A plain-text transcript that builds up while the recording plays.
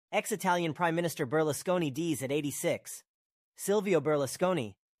Ex-Italian Prime Minister Berlusconi dies at 86. Silvio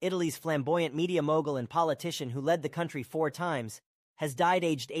Berlusconi, Italy's flamboyant media mogul and politician who led the country 4 times, has died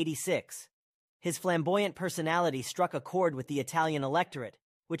aged 86. His flamboyant personality struck a chord with the Italian electorate,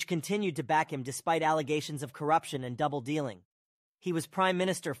 which continued to back him despite allegations of corruption and double-dealing. He was prime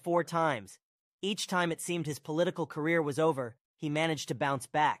minister 4 times. Each time it seemed his political career was over, he managed to bounce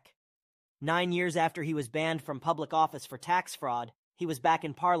back. 9 years after he was banned from public office for tax fraud, he was back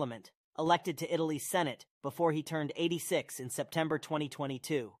in parliament, elected to Italy's Senate, before he turned 86 in September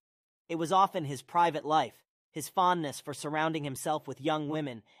 2022. It was often his private life, his fondness for surrounding himself with young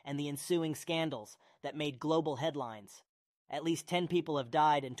women, and the ensuing scandals that made global headlines. At least 10 people have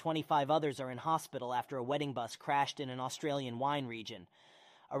died and 25 others are in hospital after a wedding bus crashed in an Australian wine region.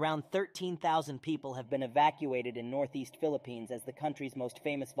 Around 13,000 people have been evacuated in northeast Philippines as the country's most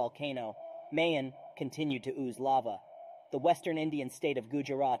famous volcano, Mayon, continued to ooze lava. The western Indian state of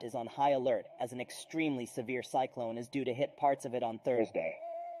Gujarat is on high alert as an extremely severe cyclone is due to hit parts of it on Thursday.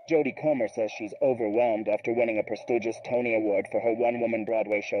 Jodie Comer says she's overwhelmed after winning a prestigious Tony Award for her one-woman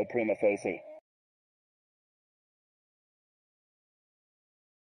Broadway show Prima Facie.